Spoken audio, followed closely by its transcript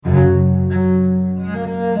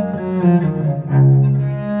Welcome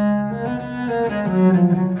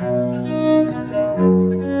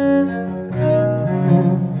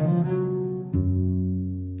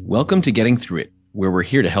to Getting Through It, where we're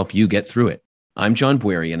here to help you get through it. I'm John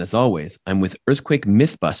Boeri, and as always, I'm with earthquake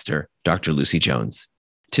mythbuster, Dr. Lucy Jones.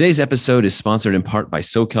 Today's episode is sponsored in part by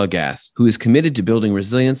SoCalGas, who is committed to building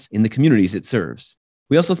resilience in the communities it serves.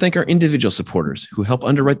 We also thank our individual supporters who help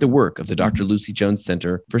underwrite the work of the Dr. Lucy Jones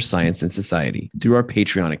Center for Science and Society through our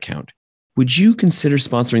Patreon account. Would you consider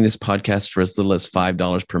sponsoring this podcast for as little as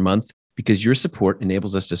 $5 per month? Because your support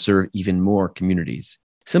enables us to serve even more communities.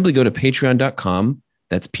 Simply go to patreon.com,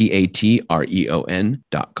 that's patreon.com,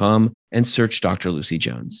 and search Dr. Lucy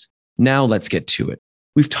Jones. Now let's get to it.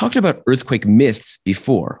 We've talked about earthquake myths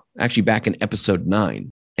before, actually back in episode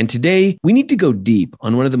 9. And today we need to go deep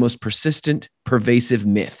on one of the most persistent, pervasive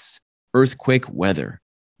myths, earthquake weather.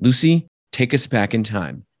 Lucy, take us back in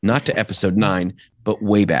time, not to episode 9, but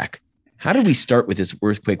way back. How did we start with this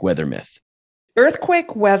earthquake weather myth?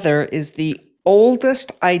 Earthquake weather is the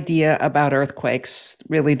oldest idea about earthquakes,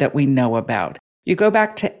 really, that we know about. You go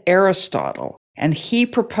back to Aristotle, and he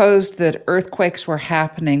proposed that earthquakes were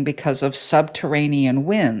happening because of subterranean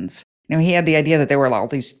winds. He had the idea that there were all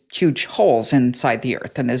these huge holes inside the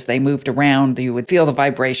earth, and as they moved around, you would feel the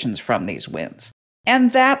vibrations from these winds.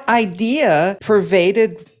 And that idea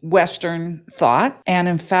pervaded Western thought. And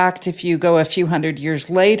in fact, if you go a few hundred years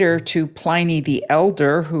later to Pliny the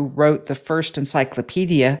Elder, who wrote the first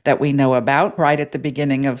encyclopedia that we know about right at the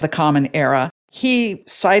beginning of the Common Era, he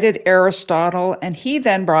cited Aristotle, and he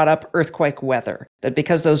then brought up earthquake weather, that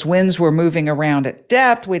because those winds were moving around at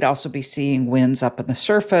depth, we'd also be seeing winds up in the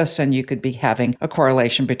surface, and you could be having a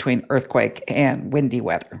correlation between earthquake and windy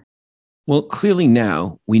weather. Well, clearly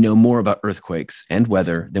now we know more about earthquakes and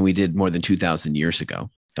weather than we did more than 2,000 years ago,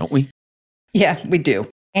 don't we? Yeah, we do.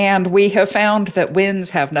 And we have found that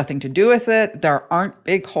winds have nothing to do with it. There aren't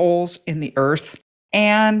big holes in the earth.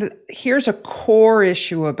 And here's a core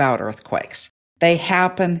issue about earthquakes. They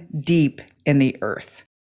happen deep in the earth.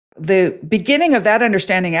 The beginning of that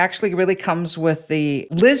understanding actually really comes with the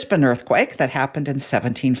Lisbon earthquake that happened in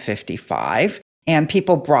 1755. And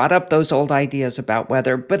people brought up those old ideas about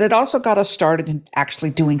weather, but it also got us started in actually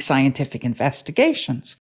doing scientific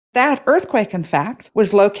investigations. That earthquake, in fact,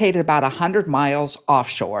 was located about 100 miles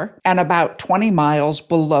offshore and about 20 miles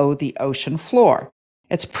below the ocean floor.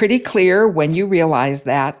 It's pretty clear when you realize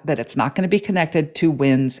that it's not going to be connected to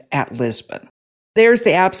winds at Lisbon. There's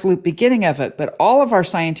the absolute beginning of it, but all of our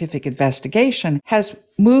scientific investigation has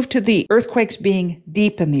moved to the earthquakes being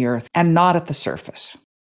deep in the earth and not at the surface.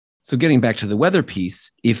 So getting back to the weather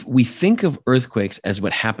piece, if we think of earthquakes as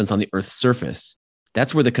what happens on the Earth's surface,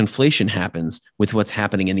 that's where the conflation happens with what's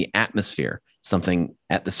happening in the atmosphere, something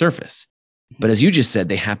at the surface. But as you just said,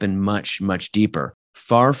 they happen much, much deeper,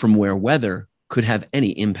 far from where weather could have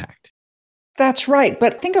any impact. That's right.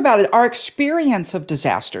 But think about it. Our experience of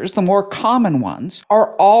disasters, the more common ones,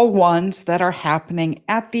 are all ones that are happening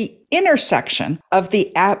at the intersection of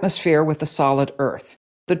the atmosphere with the solid earth.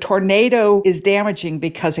 The tornado is damaging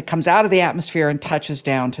because it comes out of the atmosphere and touches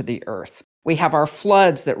down to the earth. We have our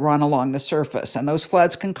floods that run along the surface, and those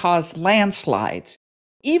floods can cause landslides.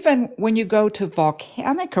 Even when you go to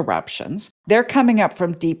volcanic eruptions, they're coming up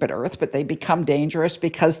from deep at earth, but they become dangerous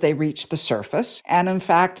because they reach the surface. And in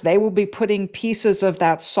fact, they will be putting pieces of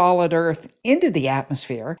that solid earth into the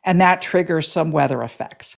atmosphere, and that triggers some weather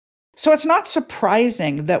effects. So it's not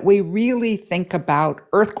surprising that we really think about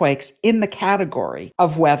earthquakes in the category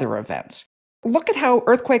of weather events. Look at how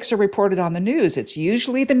earthquakes are reported on the news. It's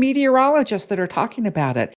usually the meteorologists that are talking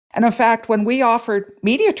about it. And in fact, when we offered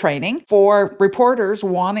media training for reporters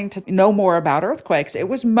wanting to know more about earthquakes, it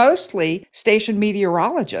was mostly station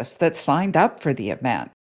meteorologists that signed up for the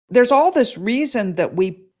event. There's all this reason that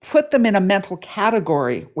we put them in a mental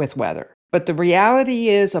category with weather. But the reality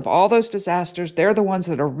is, of all those disasters, they're the ones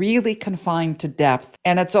that are really confined to depth.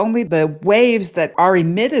 And it's only the waves that are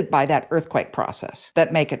emitted by that earthquake process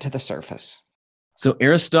that make it to the surface. So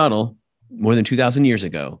Aristotle, more than 2,000 years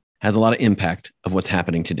ago, has a lot of impact of what's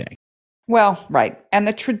happening today. Well, right. And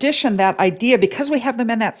the tradition, that idea, because we have them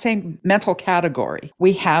in that same mental category,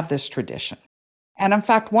 we have this tradition. And in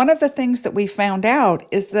fact, one of the things that we found out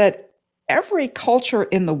is that every culture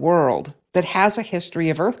in the world that has a history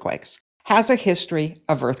of earthquakes has a history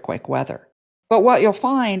of earthquake weather. But what you'll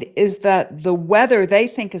find is that the weather they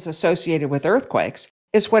think is associated with earthquakes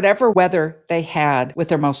is whatever weather they had with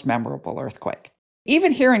their most memorable earthquake.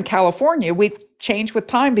 Even here in California, we change with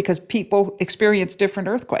time because people experience different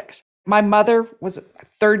earthquakes. My mother was a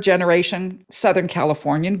third-generation Southern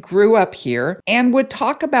Californian, grew up here, and would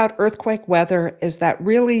talk about earthquake weather as that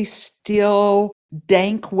really still,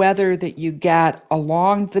 dank weather that you get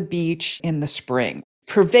along the beach in the spring,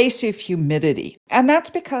 pervasive humidity. And that's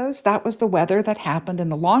because that was the weather that happened in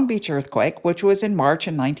the Long Beach earthquake, which was in March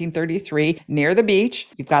in 1933 near the beach.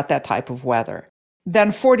 You've got that type of weather.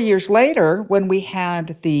 Then 40 years later, when we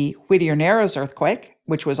had the Whittier Narrows earthquake,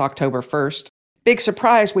 which was October 1st, big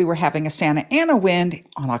surprise, we were having a Santa Ana wind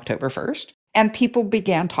on October 1st, and people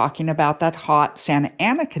began talking about that hot Santa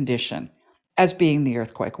Ana condition as being the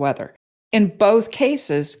earthquake weather. In both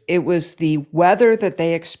cases, it was the weather that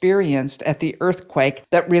they experienced at the earthquake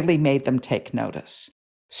that really made them take notice.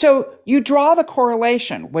 So you draw the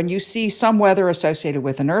correlation when you see some weather associated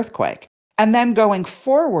with an earthquake. And then going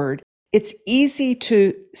forward, it's easy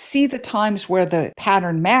to see the times where the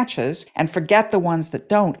pattern matches and forget the ones that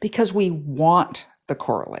don't because we want the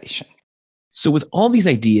correlation. So with all these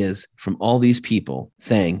ideas from all these people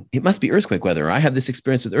saying, it must be earthquake weather, or I have this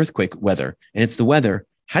experience with earthquake weather, and it's the weather,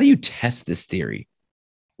 how do you test this theory?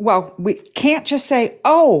 Well, we can't just say,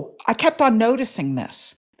 oh, I kept on noticing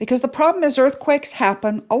this, because the problem is earthquakes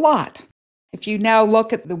happen a lot. If you now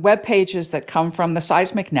look at the web pages that come from the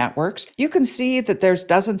seismic networks, you can see that there's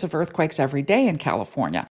dozens of earthquakes every day in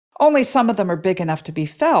California. Only some of them are big enough to be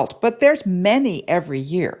felt, but there's many every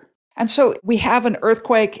year. And so we have an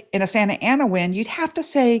earthquake in a Santa Ana wind. You'd have to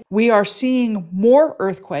say we are seeing more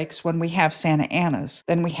earthquakes when we have Santa Anas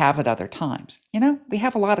than we have at other times. We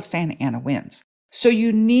have a lot of Santa Ana winds. So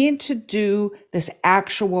you need to do this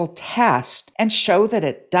actual test and show that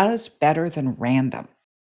it does better than random.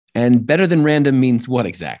 And better than random means what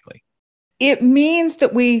exactly? It means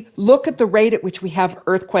that we look at the rate at which we have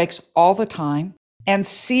earthquakes all the time and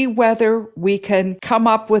see whether we can come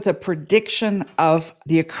up with a prediction of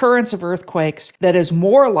the occurrence of earthquakes that is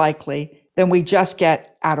more likely than we just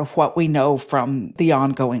get out of what we know from the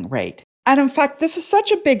ongoing rate. And in fact, this is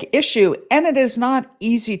such a big issue, and it is not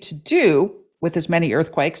easy to do with as many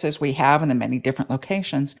earthquakes as we have in the many different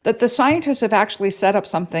locations, that the scientists have actually set up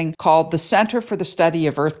something called the Center for the Study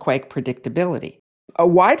of Earthquake Predictability. A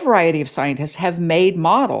wide variety of scientists have made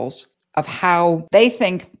models of how they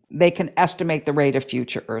think they can estimate the rate of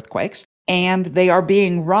future earthquakes, and they are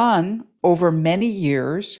being run over many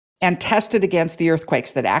years and tested against the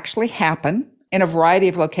earthquakes that actually happen in a variety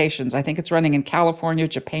of locations. I think it's running in California,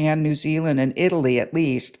 Japan, New Zealand, and Italy at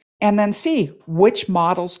least, and then see which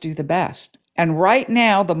models do the best. And right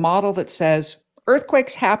now, the model that says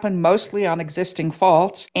earthquakes happen mostly on existing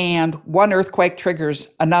faults and one earthquake triggers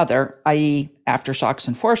another, i.e. aftershocks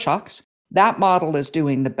and foreshocks, that model is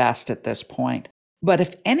doing the best at this point. But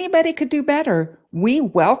if anybody could do better, we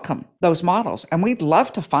welcome those models and we'd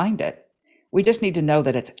love to find it. We just need to know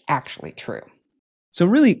that it's actually true. So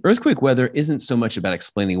really, earthquake weather isn't so much about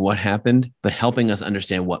explaining what happened, but helping us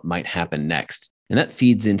understand what might happen next. And that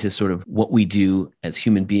feeds into sort of what we do as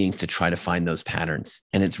human beings to try to find those patterns.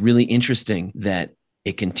 And it's really interesting that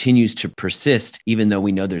it continues to persist, even though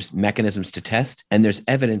we know there's mechanisms to test and there's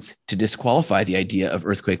evidence to disqualify the idea of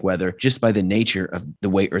earthquake weather just by the nature of the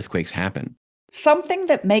way earthquakes happen. Something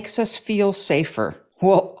that makes us feel safer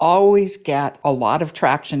will always get a lot of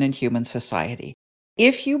traction in human society.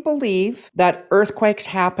 If you believe that earthquakes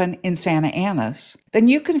happen in Santa Anas, then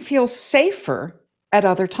you can feel safer at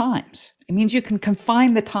other times. It means you can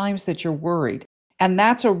confine the times that you're worried. And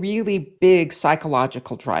that's a really big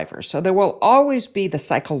psychological driver. So there will always be the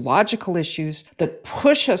psychological issues that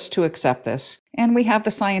push us to accept this. And we have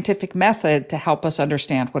the scientific method to help us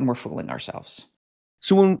understand when we're fooling ourselves.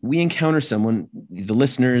 So when we encounter someone, the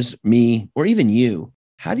listeners, me, or even you,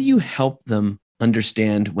 how do you help them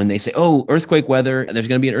understand when they say, oh, earthquake weather, there's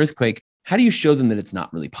going to be an earthquake? How do you show them that it's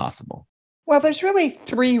not really possible? Well, there's really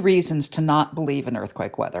 3 reasons to not believe in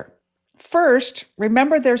earthquake weather. First,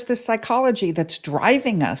 remember there's this psychology that's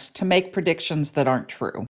driving us to make predictions that aren't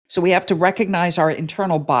true. So we have to recognize our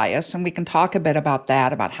internal bias, and we can talk a bit about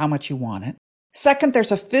that, about how much you want it. Second,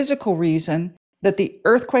 there's a physical reason that the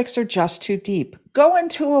earthquakes are just too deep. Go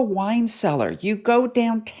into a wine cellar. You go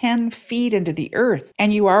down 10 feet into the earth,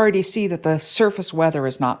 and you already see that the surface weather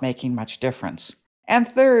is not making much difference. And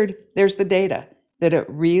third, there's the data, that it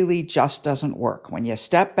really just doesn't work. When you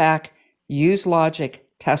step back, use logic,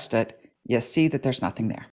 test it, you see that there's nothing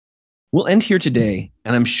there. We'll end here today,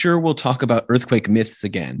 and I'm sure we'll talk about earthquake myths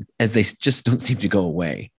again, as they just don't seem to go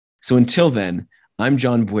away. So until then, I'm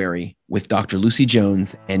John Bwarie with Dr. Lucy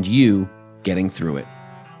Jones and you Getting Through It.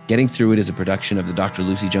 Getting Through It is a production of the Dr.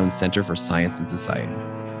 Lucy Jones Center for Science and Society.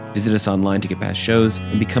 Visit us online to get past shows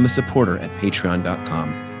and become a supporter at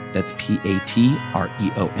patreon.com. That's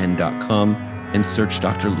patreon.com, and search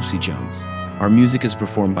Dr. Lucy Jones. Our music is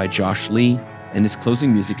performed by Josh Lee, and this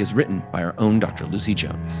closing music is written by our own Dr. Lucy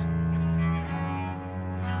Jones.